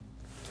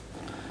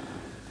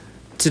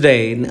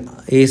Today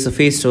is the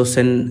feast of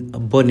Saint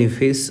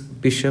Boniface,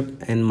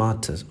 Bishop and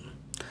Martyr.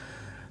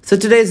 So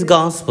today's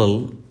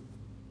Gospel,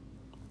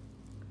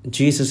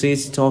 Jesus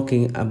is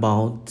talking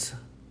about,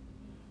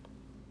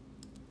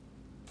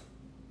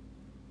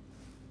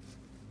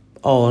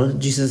 or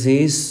Jesus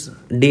is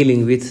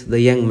dealing with the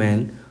young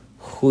man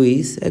who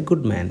is a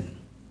good man.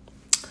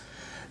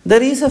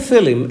 There is a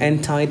film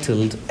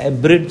entitled A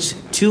Bridge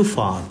Too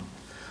Far,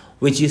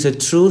 which is a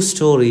true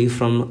story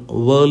from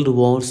World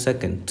War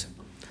II.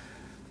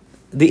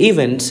 The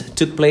event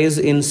took place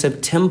in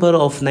September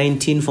of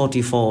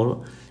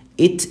 1944.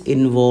 It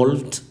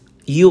involved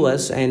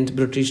US and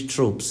British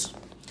troops.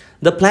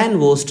 The plan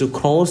was to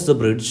cross the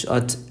bridge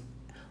at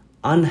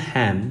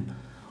Arnhem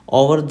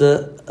over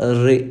the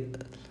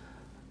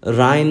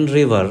Rhine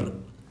River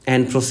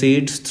and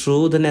proceed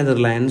through the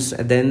Netherlands,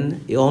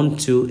 then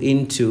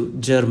into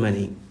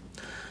Germany.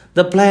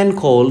 The plan,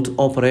 called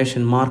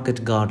Operation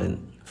Market Garden,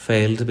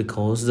 failed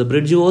because the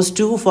bridge was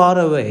too far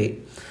away.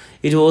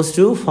 It was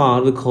too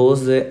far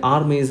because the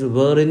armies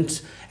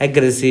weren't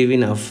aggressive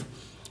enough.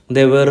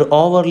 They were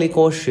overly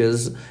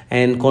cautious,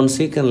 and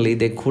consequently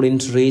they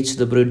couldn't reach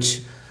the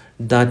bridge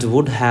that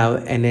would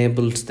have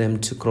enabled them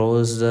to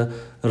cross the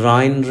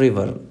Rhine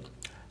River.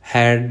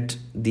 Had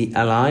the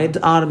Allied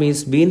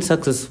armies been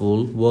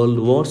successful, World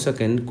War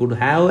II could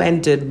have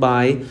ended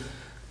by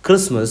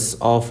Christmas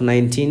of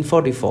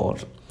 1944.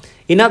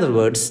 In other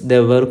words, they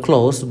were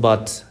close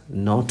but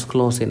not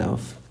close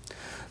enough.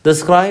 The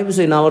scribes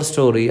in our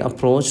story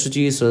approached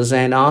Jesus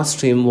and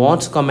asked him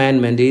what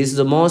commandment is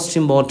the most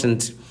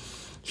important.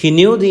 He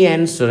knew the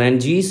answer, and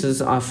Jesus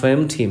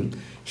affirmed him.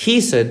 He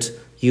said,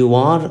 "You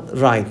are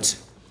right,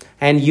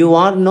 and you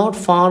are not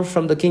far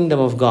from the kingdom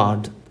of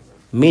God,"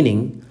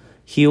 meaning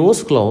he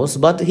was close,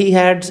 but he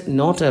had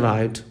not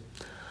arrived.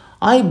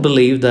 I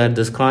believe that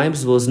the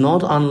scribes was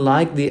not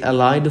unlike the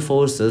Allied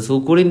forces who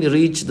couldn't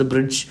reach the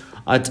bridge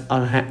at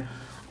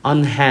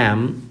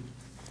Arnhem.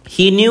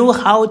 He knew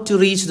how to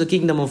reach the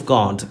kingdom of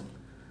God,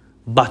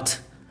 but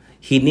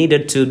he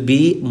needed to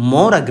be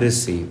more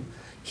aggressive.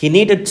 He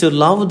needed to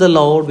love the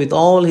Lord with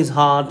all his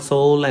heart,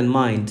 soul, and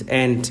mind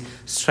and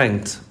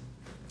strength.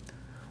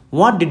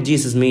 What did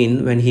Jesus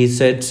mean when he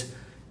said,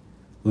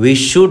 we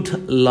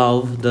should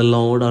love the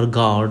Lord our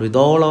God with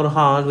all our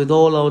heart, with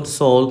all our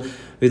soul,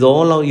 with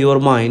all your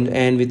mind,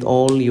 and with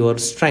all your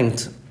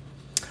strength?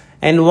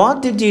 And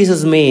what did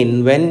Jesus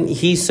mean when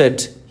he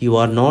said, you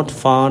are not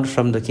far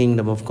from the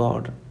kingdom of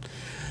God?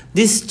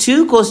 These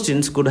two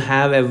questions could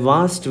have a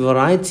vast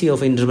variety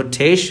of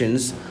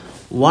interpretations.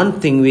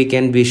 One thing we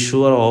can be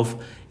sure of: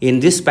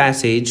 in this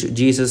passage,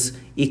 Jesus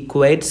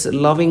equates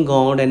loving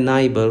God and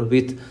neighbor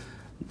with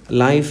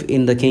life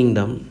in the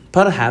kingdom.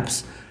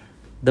 Perhaps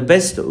the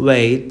best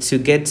way to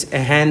get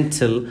a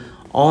handle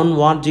on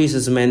what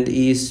Jesus meant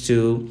is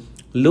to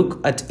look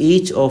at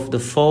each of the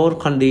four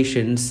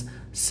conditions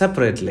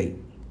separately.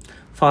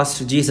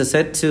 First, Jesus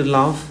said to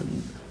love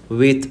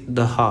with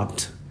the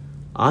heart.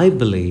 I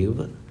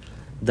believe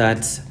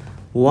that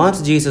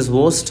what Jesus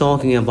was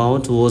talking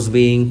about was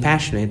being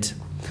passionate.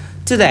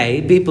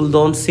 Today, people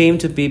don't seem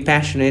to be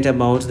passionate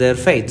about their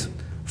faith.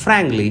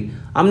 Frankly,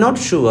 I'm not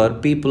sure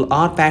people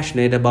are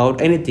passionate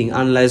about anything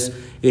unless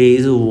it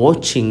is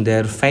watching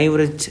their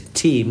favorite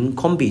team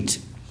compete.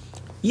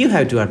 You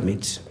have to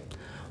admit,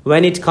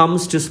 when it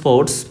comes to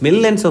sports,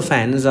 millions of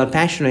fans are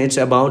passionate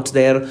about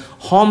their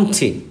home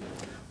team.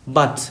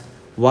 But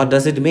what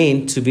does it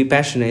mean to be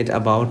passionate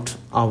about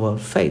our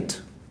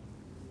faith?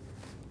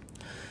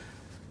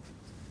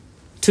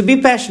 To be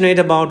passionate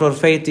about our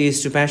faith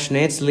is to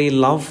passionately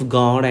love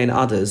God and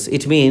others.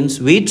 It means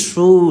we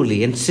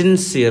truly and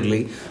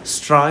sincerely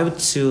strive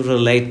to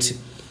relate.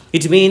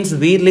 It means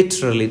we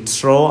literally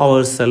throw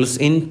ourselves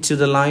into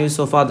the lives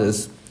of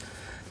others.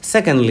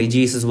 Secondly,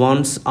 Jesus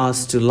wants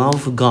us to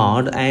love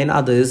God and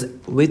others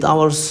with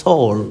our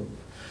soul.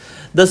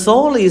 The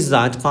soul is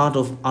that part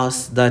of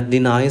us that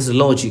denies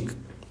logic.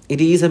 It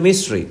is a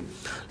mystery.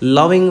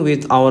 Loving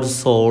with our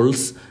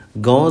souls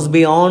goes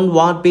beyond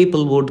what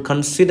people would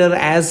consider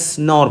as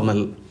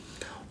normal.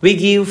 We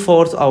give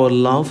forth our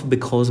love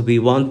because we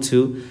want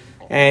to,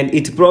 and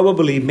it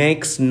probably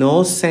makes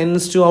no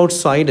sense to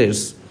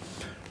outsiders.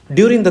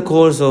 During the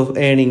course of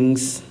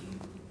earnings,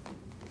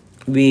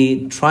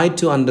 we tried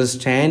to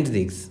understand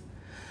this.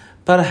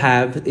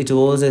 Perhaps it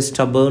was a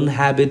stubborn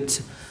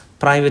habit,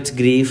 private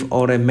grief,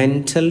 or a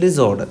mental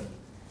disorder.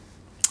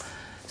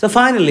 So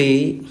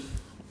finally,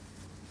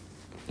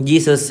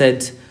 Jesus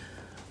said,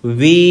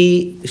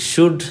 we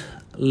should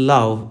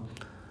love.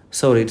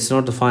 Sorry, it's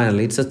not the final,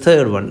 it's the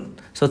third one.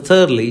 So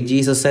thirdly,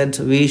 Jesus said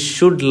we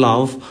should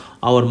love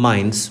our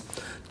minds.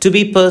 To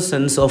be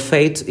persons of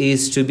faith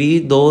is to be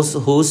those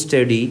who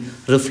study,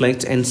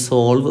 reflect, and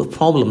solve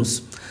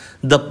problems.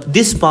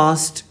 This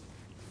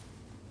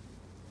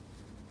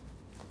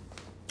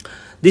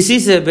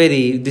is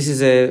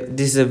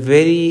a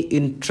very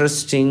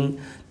interesting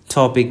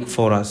topic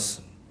for us.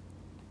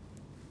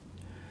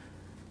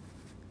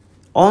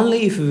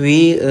 Only if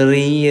we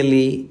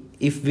really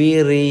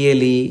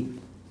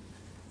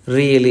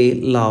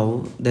really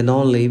love, then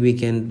only we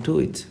can do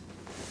it.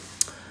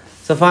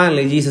 So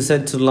finally, Jesus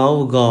said to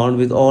love God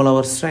with all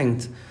our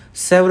strength.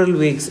 Several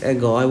weeks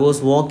ago, I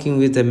was walking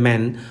with a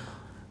man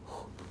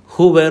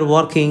who were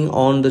working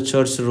on the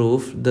church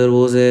roof. There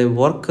was a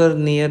worker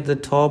near the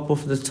top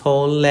of the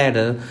tall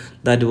ladder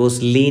that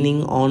was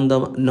leaning on the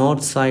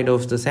north side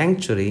of the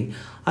sanctuary.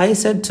 I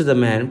said to the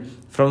man,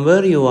 "From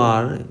where you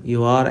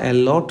are a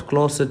lot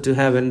closer to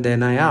heaven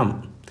than I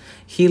am."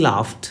 He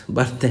laughed,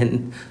 but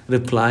then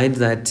replied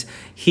that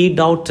he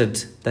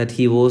doubted that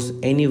he was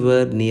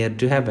anywhere near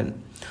to heaven.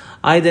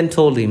 I then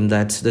told him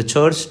that the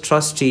church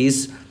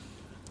trustees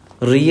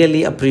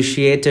really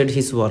appreciated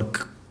his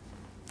work.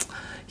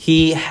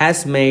 "He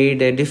has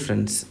made a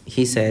difference,"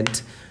 he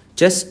said.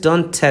 "Just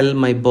don't tell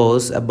my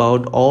boss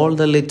about all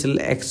the little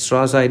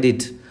extras I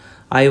did."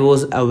 I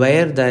was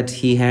aware that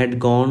he had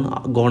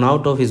gone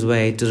out of his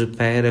way to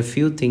repair a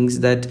few things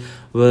that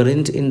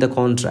weren't in the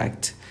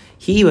contract.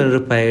 He even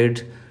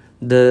repaired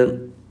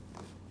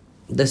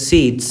the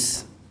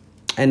seats,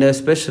 and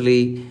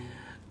especially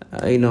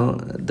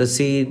the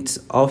seats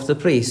of the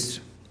priest.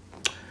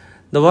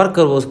 The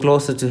worker was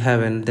closer to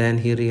heaven than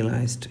he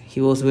realized. He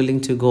was willing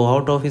to go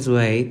out of his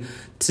way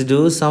to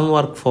do some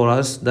work for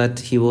us that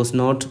he was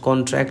not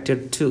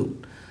contracted to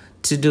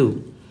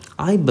do.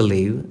 I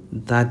believe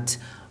that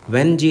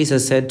when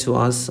Jesus said to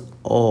us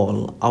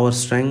all our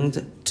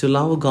strength to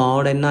love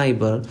God and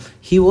neighbor,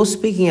 he was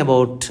speaking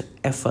about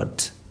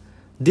effort.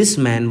 This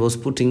man was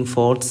putting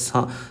forth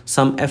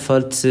some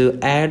effort to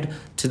add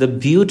to the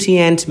beauty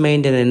and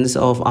maintenance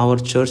of our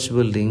church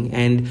building,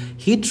 and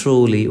he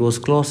truly was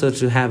closer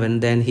to heaven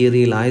than he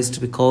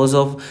realized because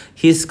of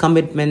his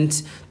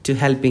commitment to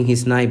helping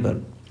his neighbor.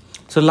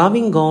 So,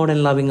 loving God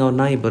and loving our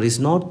neighbor is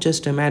not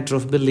just a matter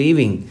of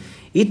believing.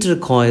 It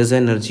requires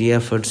energy,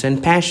 efforts,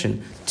 and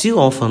passion. Too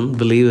often,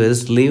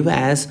 believers live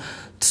as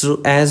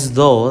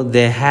though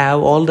they have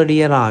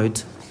already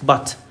arrived,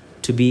 but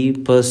to be a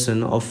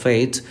person of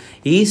faith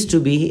is to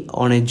be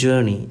on a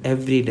journey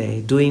every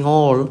day, doing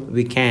all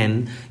we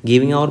can,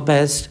 giving our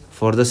best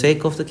for the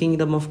sake of the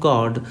kingdom of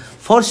God.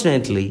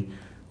 Fortunately,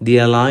 the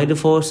Allied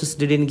forces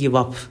didn't give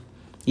up.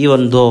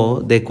 Even though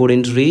they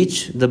couldn't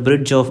reach the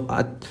bridge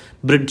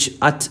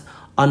at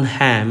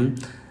Arnhem,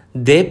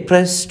 they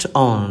pressed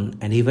on,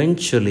 and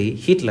eventually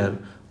Hitler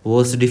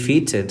was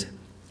defeated.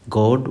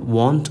 God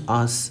wants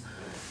us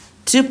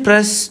to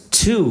press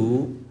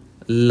to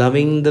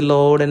loving the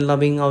Lord and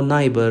loving our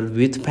neighbor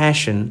with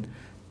passion,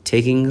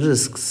 taking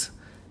risks,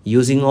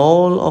 using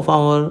all of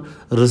our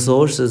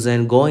resources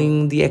and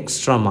going the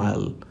extra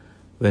mile.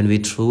 When we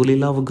truly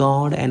love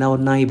God and our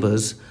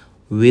neighbors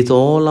with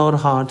all our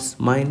hearts,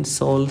 minds,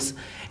 souls,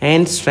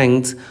 and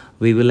strength,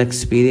 we will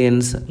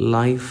experience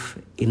life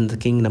in the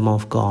kingdom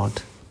of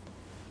God.